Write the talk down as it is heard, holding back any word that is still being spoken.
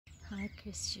Hi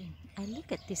Christian, I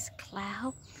look at this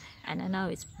cloud and I know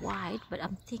it's white, but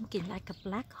I'm thinking like a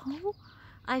black hole.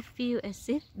 I feel as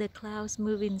if the cloud's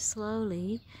moving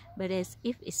slowly, but as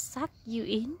if it sucked you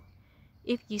in.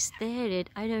 If you stare at it,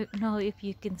 I don't know if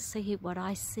you can see what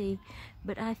I see,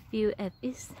 but I feel as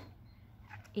if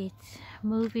it's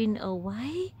moving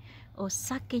away or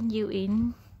sucking you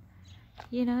in,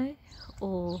 you know,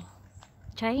 or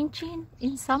changing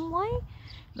in some way,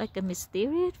 like a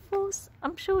mysterious force.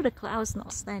 I'm sure the cloud's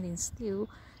not standing still.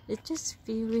 It just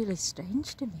feels really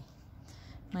strange to me.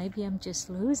 Maybe I'm just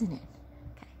losing it.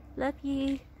 Okay, love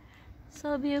you.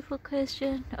 So beautiful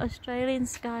Christian. Australian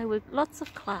sky with lots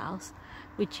of clouds,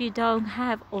 which you don't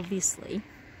have obviously.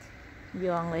 You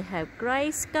only have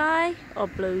grey sky or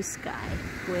blue sky.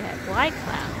 We have white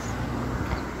clouds.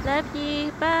 Okay, love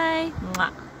you. Bye.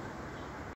 Mwah.